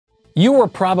You were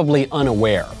probably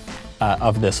unaware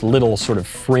of this little sort of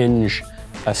fringe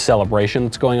celebration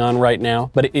that's going on right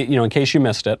now, but in case you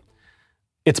missed it,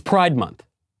 it's Pride Month.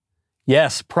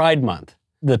 Yes, Pride Month.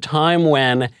 The time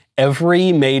when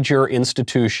every major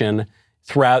institution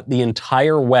throughout the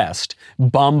entire West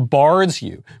bombards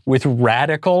you with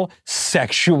radical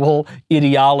sexual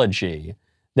ideology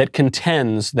that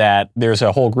contends that there's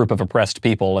a whole group of oppressed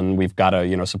people and we've got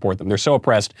to, support them. They're so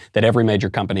oppressed that every major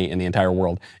company in the entire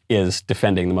world is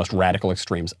defending the most radical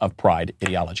extremes of pride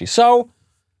ideology. So,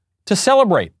 to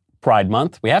celebrate Pride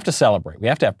Month, we have to celebrate. We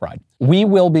have to have pride. We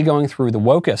will be going through the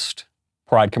wokest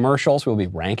pride commercials. We'll be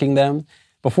ranking them.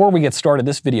 Before we get started,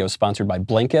 this video is sponsored by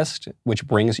Blinkist, which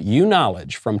brings you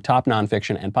knowledge from top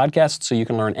nonfiction and podcasts so you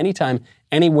can learn anytime,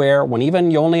 anywhere, when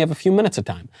even you only have a few minutes of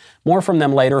time. More from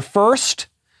them later. First,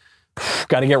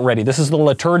 got to get ready. This is the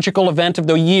liturgical event of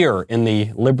the year in the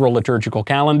liberal liturgical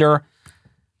calendar.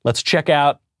 Let's check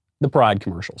out the Pride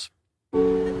commercials.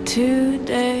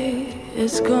 Today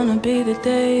is gonna be the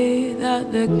day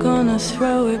that they're gonna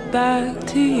throw it back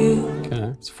to you.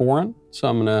 Okay, it's foreign, so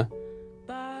I'm gonna.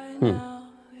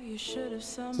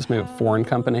 Is this maybe a foreign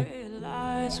company?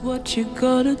 What you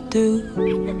gotta do.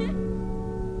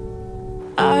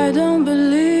 I don't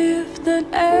believe that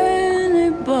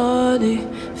anybody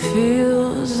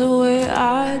feels the way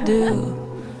I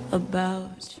do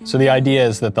about you. So the idea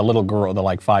is that the little girl, the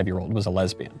 5-year-old, was a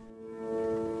lesbian.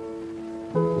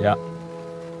 Yeah.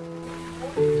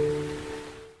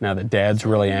 Now the dad's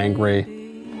really angry.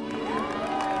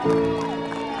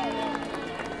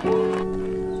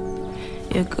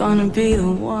 You're gonna be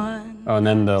the one. Oh, and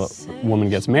then the woman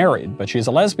gets married, but she's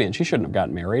a lesbian. She shouldn't have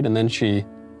gotten married, and then she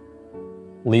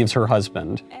leaves her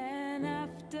husband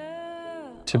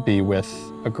to be with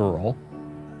a girl,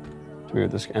 to be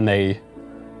with this, and they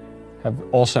have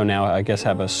also now, I guess,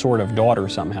 have a sort of daughter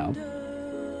somehow.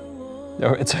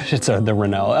 Oh, it's the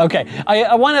Renault. Okay,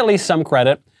 I want at least some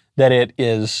credit that it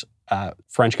is a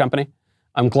French company.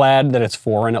 I'm glad that it's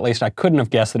foreign. At least I couldn't have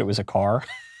guessed that it was a car.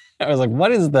 I was like,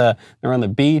 what is they're on the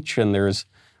beach and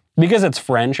because it's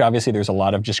French, obviously there's a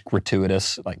lot of just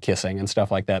gratuitous kissing and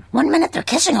stuff like that. 1 minute they're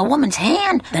kissing a woman's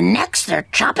hand, the next they're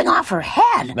chopping off her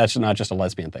head. That's not just a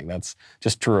lesbian thing. That's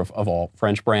just true of all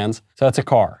French brands. So that's a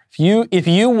car. If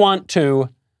you want to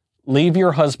leave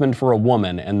your husband for a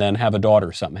woman and then have a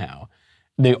daughter somehow,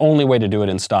 the only way to do it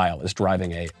in style is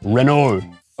driving a Renault.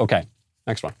 Okay,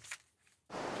 next one.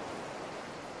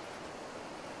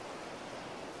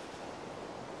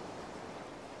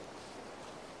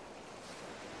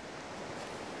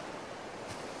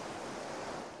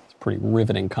 Pretty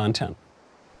riveting content.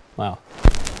 Wow.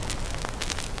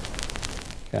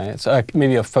 Okay, it's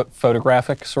maybe a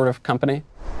photographic sort of company.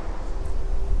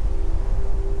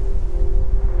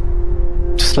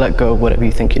 Just let go of whatever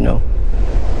you think you know.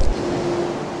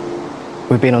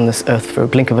 We've been on this earth for a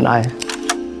blink of an eye.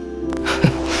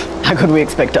 How could we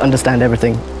expect to understand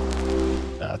everything?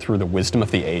 Through the wisdom of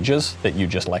the ages that you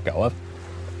just let go of?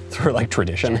 Through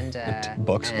tradition and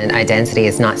books? And identity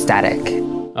is not static.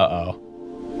 Uh-oh.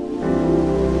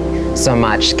 So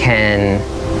much can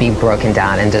be broken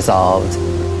down and dissolved.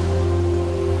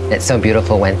 It's so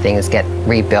beautiful when things get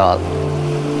rebuilt.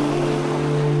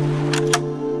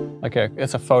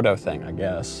 It's a photo thing, I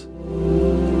guess.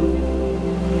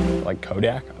 Like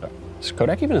Kodak? I don't, is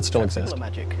Kodak even still exist?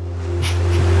 Magic.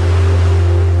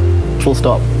 Full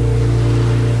stop.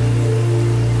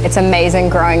 It's amazing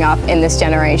growing up in this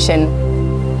generation.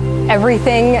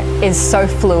 Everything is so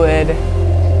fluid.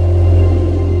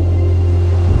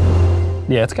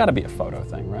 Yeah, it's got to be a photo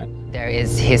thing, right? There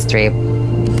is history,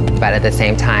 but at the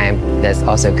same time, there's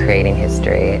also creating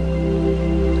history.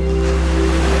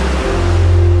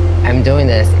 I'm doing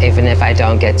this even if I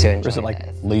don't get to enjoy Or is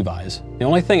it this. Levi's? The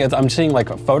only thing is I'm seeing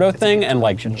a photo thing and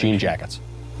jean jackets.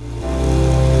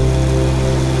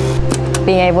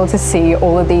 Being able to see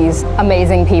all of these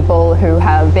amazing people who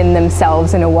have been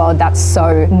themselves in a world that's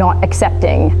so not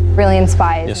accepting really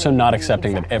inspires. Yeah, so not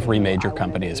accepting that every major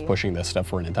company is pushing this stuff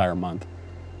for an entire month.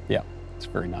 Yeah, it's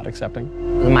very not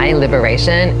accepting. My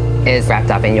liberation is wrapped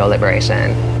up in your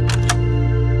liberation.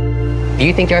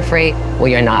 You think you're free? Well,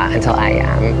 you're not until I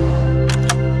am.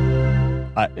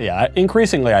 Yeah,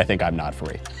 increasingly I think I'm not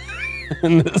free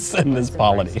in this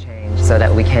polity. So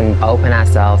that we can open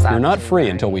ourselves up. You're not free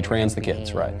until we trans the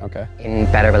kids, right? Okay. In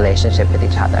better relationship with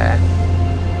each other.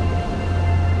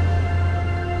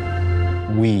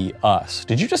 We, us.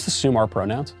 Did you just assume our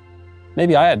pronouns?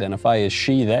 Maybe I identify as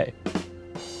she, they.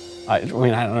 I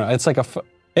mean, I don't know. It's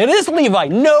it is Levi.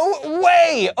 No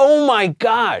way. Oh my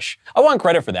gosh. I want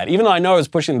credit for that. Even though I know I was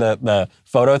pushing the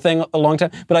photo thing a long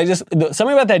time, but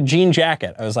something about that jean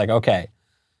jacket. I was like, okay,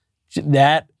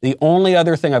 The only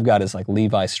other thing I've got is like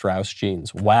Levi Strauss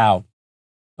jeans. Wow.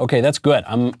 Okay, that's good.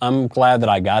 I'm glad that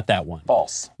I got that one.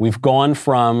 False. We've gone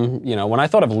from, when I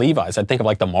thought of Levi's, I'd think of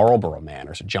like the Marlboro Man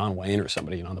or John Wayne or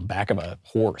somebody, on the back of a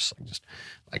horse, just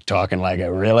like talking like a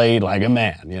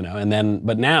man, and then,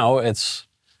 but now it's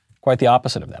quite the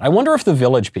opposite of that. I wonder if the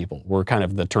Village People were kind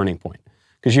of the turning point.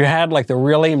 Because you had like the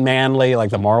really manly,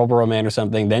 like the Marlboro Man or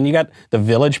something, then you got the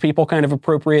Village People kind of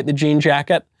appropriate the jean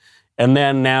jacket, and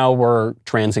then now we're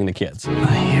transing the kids. The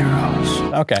heroes.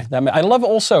 Okay, I love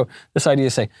also this idea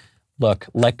to say, look,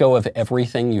 let go of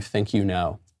everything you think you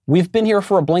know. We've been here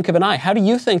for a blink of an eye. How do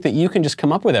you think that you can just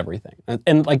come up with everything?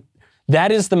 And like,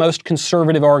 that is the most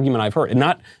conservative argument I've heard. And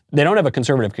they don't have a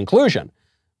conservative conclusion,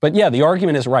 but yeah, the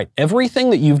argument is right. Everything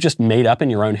that you've just made up in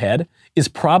your own head is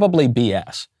probably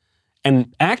BS.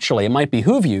 And actually, it might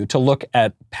behoove you to look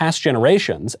at past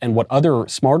generations and what other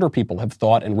smarter people have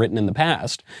thought and written in the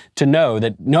past to know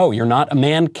that, no, a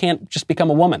man can't just become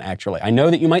a woman, actually. I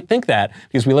know that you might think that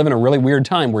because we live in a really weird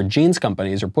time where jeans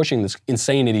companies are pushing this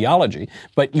insane ideology,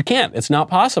 but you can't. It's not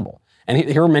possible. And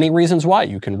here are many reasons why.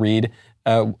 You can read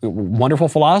wonderful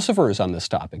philosophers on this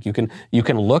topic. You can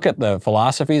look at the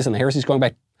philosophies and the heresies going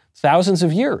back thousands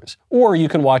of years, or you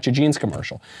can watch a jeans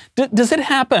commercial. Does it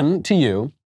happen to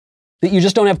you that you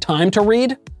just don't have time to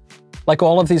read? Like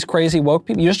all of these crazy woke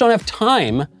people, you just don't have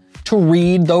time to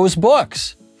read those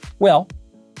books. Well,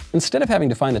 instead of having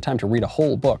to find the time to read a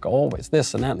whole book, always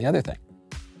this and that and the other thing,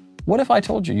 what if I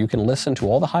told you can listen to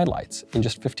all the highlights in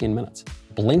just 15 minutes?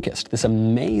 Blinkist, this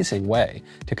amazing way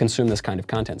to consume this kind of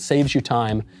content, saves you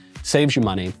time, saves you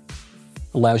money,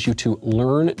 allows you to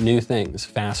learn new things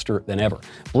faster than ever.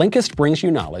 Blinkist brings you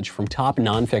knowledge from top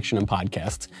nonfiction and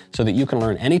podcasts so that you can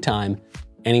learn anytime,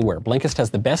 anywhere. Blinkist has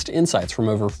the best insights from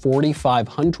over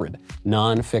 4,500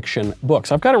 nonfiction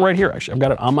books. I've got it right here, actually. I've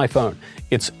got it on my phone.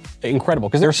 It's incredible,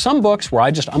 because there are some books where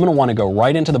I'm going to want to go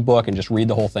right into the book and just read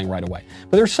the whole thing right away.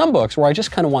 But there's some books where I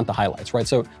just kind of want the highlights, right?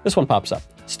 So this one pops up.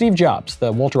 Steve Jobs,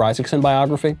 the Walter Isaacson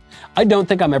biography. I don't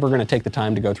think I'm ever going to take the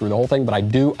time to go through the whole thing, but I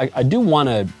do want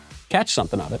to catch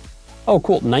something of it. Oh,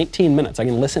 cool, 19 minutes. I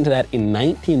can listen to that in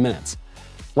 19 minutes.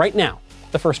 Right now,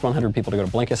 the first 100 people to go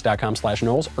to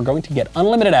Blinkist.com/Knowles are going to get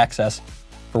unlimited access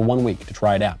for 1 week to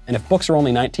try it out. And if books are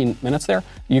only 19 minutes there,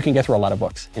 you can get through a lot of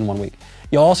books in 1 week.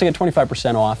 You'll also get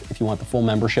 25% off if you want the full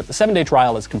membership. The 7-day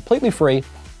trial is completely free.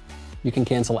 You can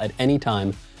cancel at any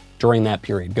time during that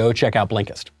period. Go check out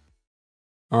Blinkist.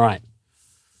 All right.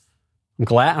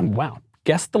 Wow.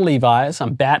 Guessed the Levi's. I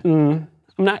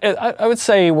would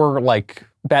say we're like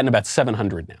batting about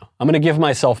 700 now. I'm going to give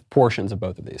myself portions of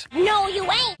both of these. No, you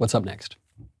ain't. What's up next?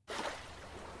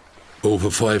 Over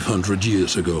 500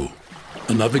 years ago,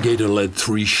 a navigator led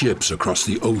 3 ships across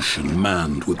the ocean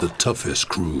manned with the toughest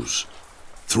crews.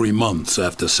 3 months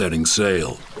after setting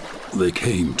sail, they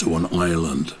came to an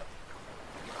island.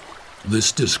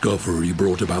 This discovery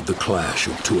brought about the clash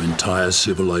of 2 entire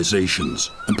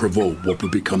civilizations and provoked what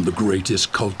would become the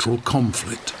greatest cultural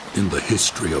conflict in the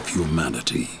history of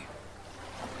humanity.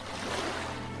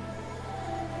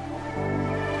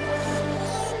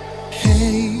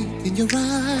 Hey, in your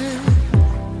eye,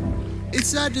 it's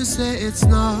sad to say it's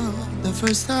not the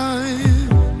first time.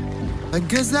 I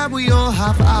guess that we all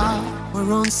have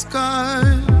our own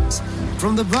scars,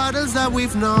 from the battles that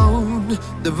we've known,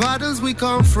 the battles we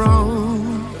come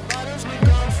from.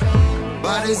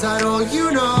 But is that all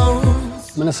you know?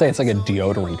 I'm gonna say it's like a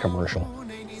deodorant commercial.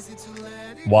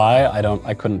 Why?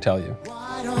 I couldn't tell you.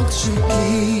 Why don't you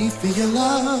give me your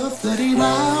love, let it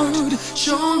out,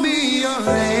 show me you're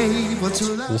able to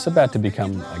love. Is this about to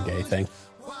become a gay thing?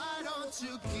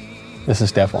 This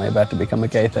is definitely about to become a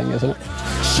gay thing, isn't it?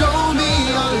 Show me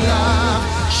your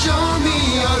love, show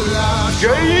me your love.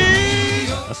 Gay!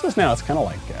 It's kind of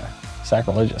like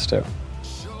sacrilegious too.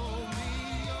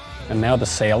 And now the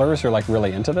sailors are like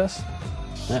really into this?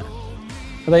 Yeah.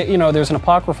 There's an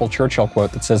apocryphal Churchill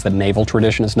quote that says that naval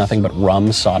tradition is nothing but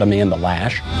rum, sodomy, and the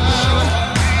lash.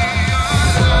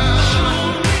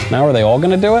 Now are they all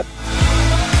gonna do it?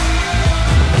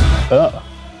 Ugh.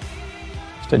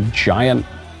 Just a giant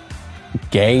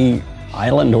gay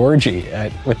island orgy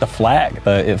with the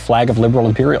flag of liberal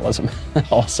imperialism,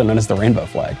 also known as the rainbow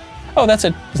flag. Oh, that's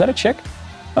it. Is that a chick?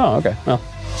 Oh, okay. Well.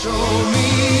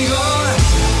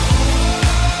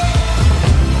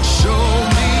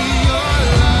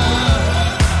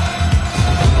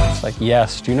 It's like,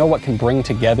 yes, do you know what can bring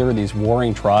together these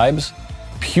warring tribes?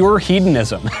 Pure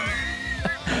hedonism.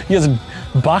 Yes,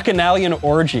 bacchanalian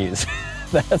orgies.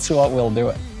 That's what will do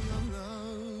it.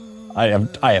 I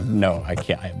have no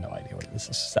idea what this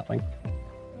is selling,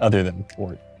 other than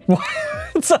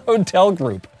it's a hotel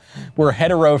group. We're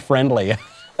hetero friendly.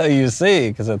 You see,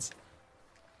 because it's,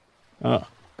 oh,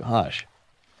 gosh.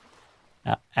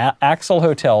 Axel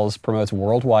Hotels promotes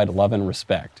worldwide love and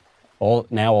respect,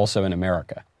 now also in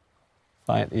America.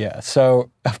 Yeah, so,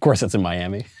 of course, it's in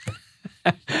Miami.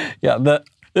 Yeah,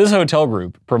 this hotel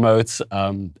group promotes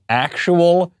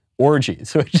actual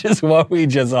orgies, which is what we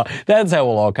just saw. That's how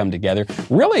we'll all come together.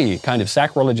 Really kind of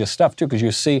sacrilegious stuff, too, because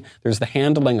you see there's the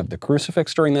handling of the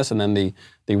crucifix during this, and then the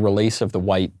release of the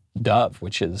white dove,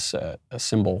 which is a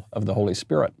symbol of the Holy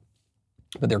Spirit.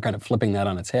 But they're kind of flipping that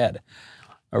on its head.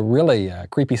 Really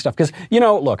creepy stuff. Because,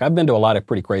 look, I've been to a lot of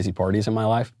pretty crazy parties in my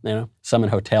life, some in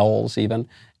hotels even.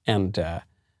 And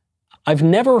I've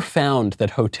never found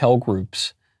that hotel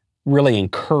groups really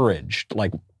encouraged,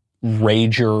 like,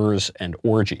 ragers and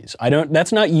orgies.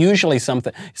 That's not usually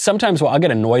something. Sometimes I'll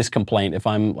get a noise complaint if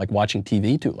I'm, like, watching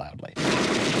TV too loudly.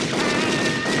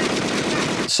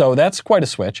 So that's quite a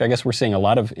switch. I guess we're seeing a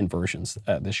lot of inversions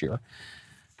this year.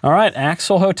 All right,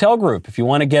 Axel Hotel Group. If you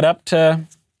want to get up to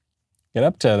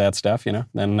that stuff,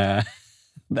 then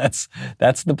that's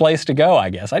the place to go, I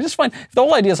guess. I just find the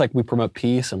whole idea is like we promote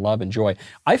peace and love and joy.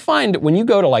 I find when you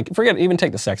go to even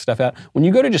take the sex stuff out, when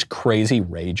you go to just crazy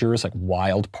ragers, like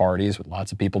wild parties with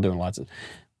lots of people doing lots of,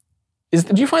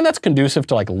 do you find that's conducive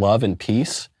to like love and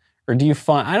peace? Or do you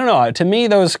find, I don't know, to me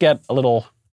those get a little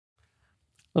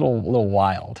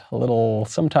wild, a little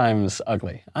sometimes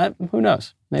ugly. Who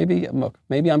knows? Maybe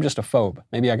I'm just a phobe.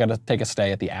 Maybe I got to take a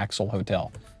stay at the Axel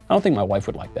Hotel. I don't think my wife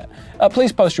would like that.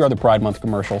 Please post your other Pride Month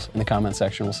commercials in the comment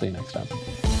section. We'll see you next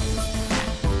time.